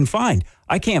you can find.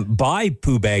 I can't buy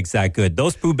poo bags that good.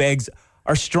 Those poo bags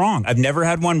are strong. I've never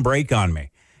had one break on me.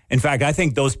 In fact, I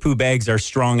think those poo bags are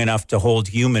strong enough to hold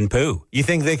human poo. You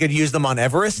think they could use them on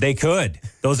Everest? They could.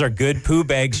 Those are good poo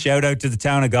bags. Shout out to the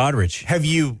town of Goderich. Have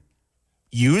you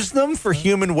used them for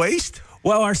human waste?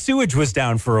 Well, our sewage was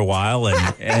down for a while,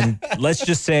 and let's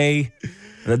just say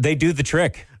they do the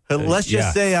trick. Let's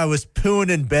just say I was pooing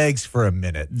in bags for a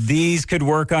minute. These could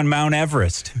work on Mount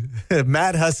Everest.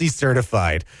 Matt Hussey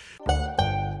certified.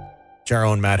 Our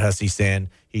own Matt Hussey saying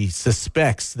he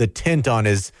suspects the tint on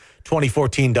his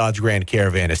 2014 Dodge Grand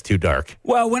Caravan is too dark.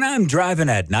 Well, when I'm driving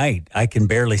at night, I can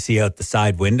barely see out the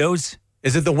side windows.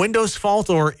 Is it the window's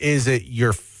fault or is it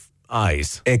your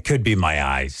eyes? It could be my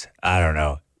eyes. I don't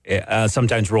know.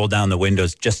 Sometimes roll down the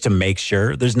windows just to make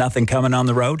sure there's nothing coming on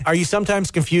the road. Are you sometimes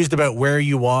confused about where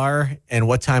you are and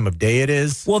what time of day it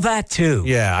is? Well, that too.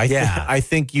 Yeah, I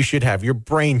think you should have your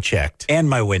brain checked. And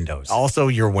my windows. Also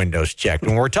your windows checked.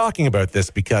 And we're talking about this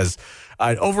because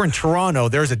over in Toronto,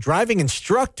 there's a driving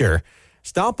instructor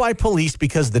stopped by police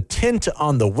because the tint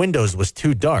on the windows was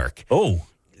too dark. Oh.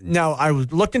 Now, I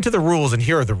looked into the rules, and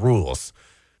here are the rules.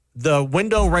 The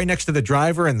window right next to the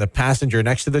driver and the passenger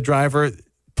next to the driver,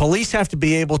 police have to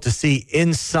be able to see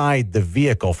inside the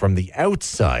vehicle from the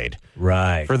outside.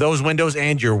 Right. For those windows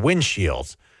and your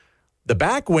windshields. The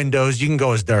back windows, you can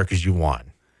go as dark as you want.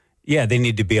 Yeah, they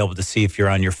need to be able to see if you're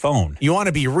on your phone. You want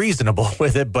to be reasonable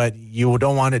with it, but you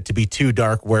don't want it to be too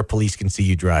dark where police can see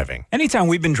you driving. Anytime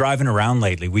we've been driving around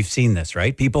lately, we've seen this,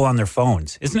 right? People on their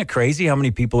phones. Isn't it crazy how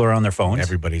many people are on their phones?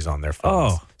 Everybody's on their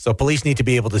phones. Oh. So police need to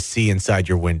be able to see inside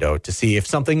your window to see if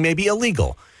something maybe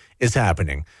illegal is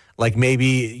happening. Like maybe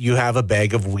you have a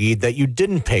bag of weed that you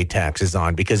didn't pay taxes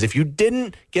on, because if you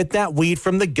didn't get that weed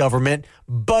from the government,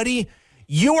 buddy,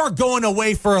 you are going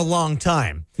away for a long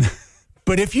time.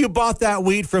 But if you bought that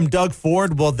weed from Doug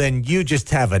Ford, well, then you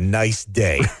just have a nice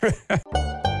day.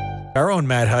 Our own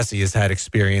Matt Hussey has had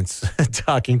experience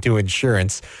talking to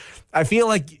insurance. I feel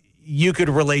like you could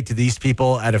relate to these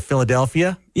people out of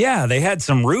Philadelphia. Yeah, they had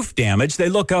some roof damage. They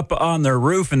look up on their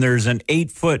roof, and there's an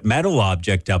 8-foot metal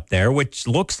object up there, which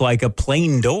looks like a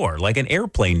plane door, like an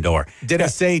airplane door. Did it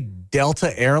say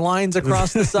Delta Airlines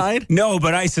across the side? No,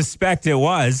 but I suspect it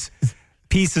was.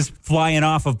 Pieces flying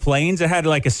off of planes. It had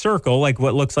like a circle, like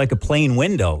what looks like a plane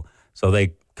window. So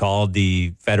they called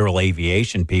the federal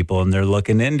aviation people, and they're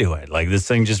looking into it. Like, this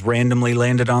thing just randomly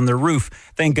landed on their roof.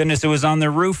 Thank goodness it was on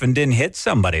their roof and didn't hit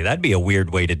somebody. That'd be a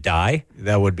weird way to die.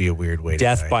 That would be a weird way to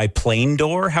die. Death by plane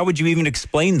door? How would you even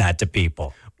explain that to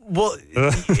people? Well,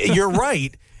 you're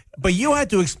right. But you had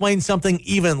to explain something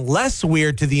even less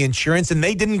weird to the insurance, and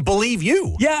they didn't believe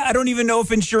you. Yeah, I don't even know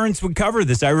if insurance would cover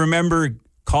this. I remember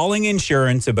calling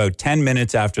insurance about 10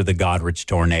 minutes after the Goderich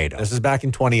tornado. This is back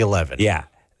in 2011. Yeah,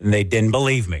 and they didn't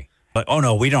believe me. But, oh,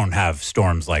 no, we don't have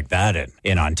storms like that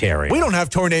in Ontario. We don't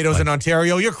have tornadoes in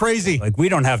Ontario. You're crazy. Like, we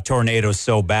don't have tornadoes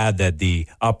so bad that the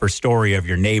upper story of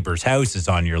your neighbor's house is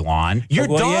on your lawn. Your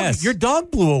Yes.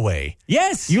 dog blew away.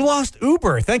 Yes. You lost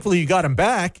Uber. Thankfully, you got him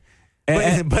back.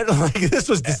 But like, this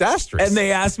was disastrous. And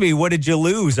they asked me, what did you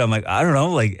lose? I'm like, I don't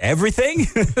know, like everything?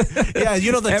 Yeah,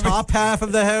 you know, the top half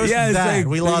of the house? Yeah, that.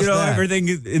 We lost that. Everything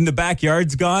in the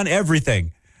backyard's gone,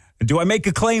 everything. Do I make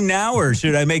a claim now, or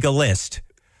should I make a list?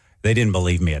 They didn't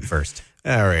believe me at first.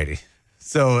 All righty.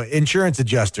 So, insurance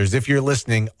adjusters, if you're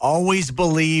listening, always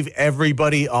believe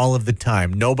everybody all of the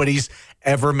time. Nobody's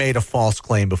ever made a false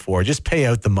claim before. Just pay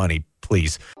out the money,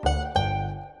 please.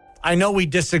 I know we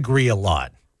disagree a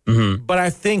lot. Mm-hmm. But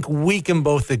I think we can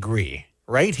both agree,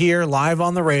 right here, live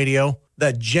on the radio,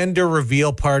 that gender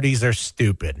reveal parties are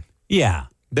stupid. Yeah.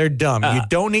 They're dumb. You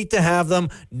don't need to have them.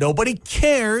 Nobody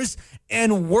cares.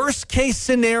 And worst case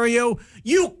scenario,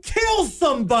 you kill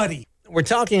somebody. We're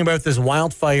talking about this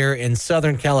wildfire in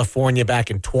Southern California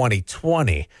back in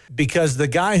 2020 because the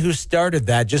guy who started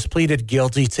that just pleaded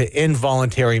guilty to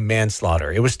involuntary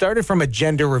manslaughter. It was started from a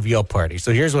gender reveal party.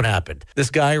 So here's what happened. This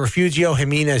guy, Refugio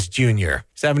Jimenez Jr.,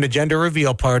 is having a gender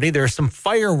reveal party. There's some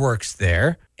fireworks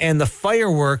there, and the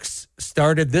fireworks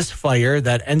started this fire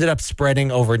that ended up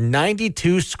spreading over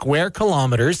 92 square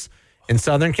kilometers in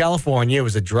Southern California. It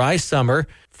was a dry summer.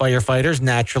 Firefighters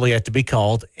naturally had to be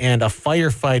called, and a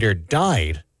firefighter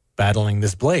died battling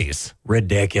this blaze.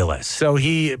 Ridiculous. So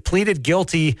he pleaded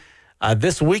guilty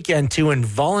this weekend to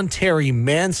involuntary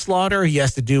manslaughter. He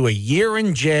has to do a year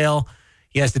in jail.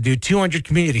 He has to do 200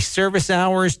 community service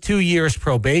hours, 2 years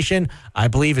probation. I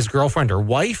believe his girlfriend or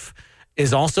wife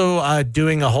is also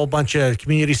doing a whole bunch of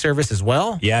community service as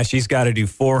well. Yeah, she's got to do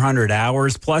 400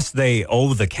 hours. Plus, they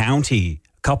owe the county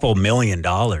a couple $1 million.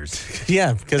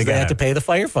 Yeah, because they have to pay the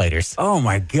firefighters. Oh,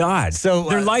 my God. So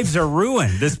their lives are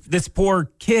ruined. This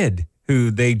poor kid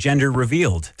who they gender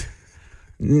revealed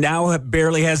now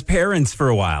barely has parents for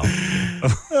a while.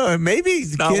 Maybe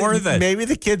not worth it. Maybe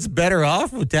the kid's better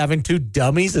off with having two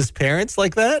dummies as parents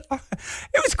like that.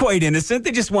 It was quite innocent.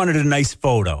 They just wanted a nice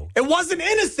photo. It wasn't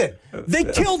innocent. They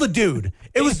killed a dude.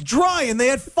 It was dry and they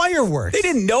had fireworks. They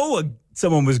didn't know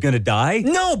someone was going to die.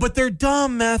 No, but they're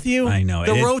dumb, Matthew. I know.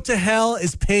 The road to hell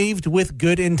is paved with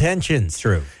good intentions.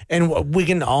 True. And we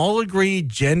can all agree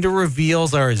gender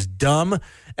reveals are as dumb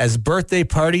as birthday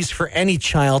parties for any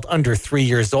child under 3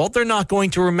 years old. They're not going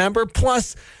to remember.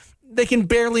 Plus, they can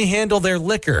barely handle their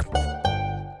liquor.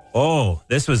 Oh,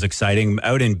 this was exciting.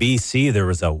 Out in BC, there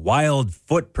was a wild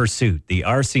foot pursuit. The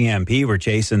RCMP were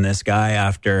chasing this guy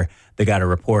after they got a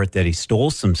report that he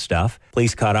stole some stuff.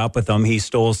 Police caught up with him. He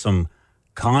stole some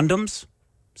condoms,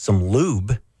 some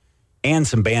lube, and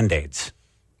some Band-Aids.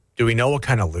 Do we know what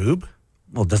kind of lube?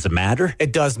 Well, does it matter?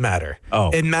 It does matter.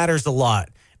 Oh. It matters a lot.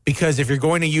 Because if you're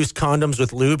going to use condoms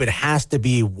with lube, it has to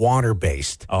be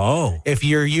water-based. Oh. If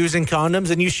you're using condoms,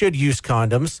 and you should use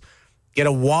condoms, get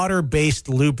a water-based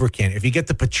lubricant. If you get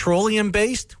the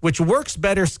petroleum-based, which works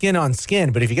better skin on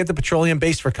skin, but if you get the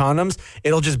petroleum-based for condoms,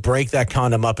 it'll just break that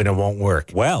condom up and it won't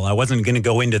work. Well, I wasn't going to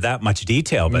go into that much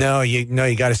detail, but No,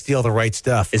 you got to steal the right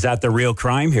stuff. is that the real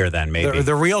crime here then, maybe?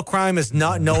 The real crime is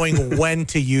not knowing when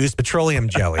to use petroleum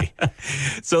jelly.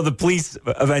 So the police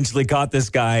eventually caught this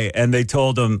guy and they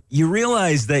told him, you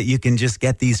realize that you can just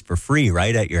get these for free,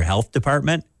 right, at your health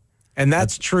department? And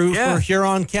that's true Yeah. for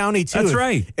Huron County, too. That's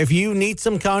right. If you need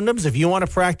some condoms, if you want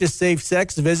to practice safe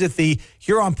sex, visit the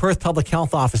Huron Perth Public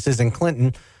Health offices in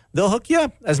Clinton. They'll hook you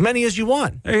up as many as you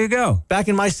want. There you go. Back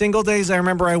in my single days, I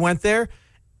remember I went there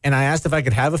and I asked if I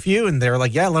could have a few. And they were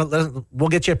like, yeah, we'll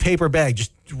get you a paper bag.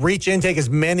 Just reach in, take as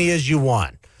many as you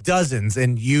want. Dozens,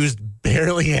 and used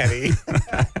barely any.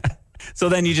 So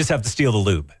then you just have to steal the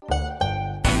lube.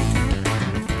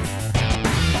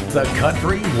 The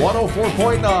Country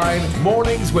 104.9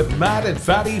 Mornings with Matt and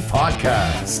Fadi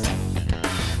podcast.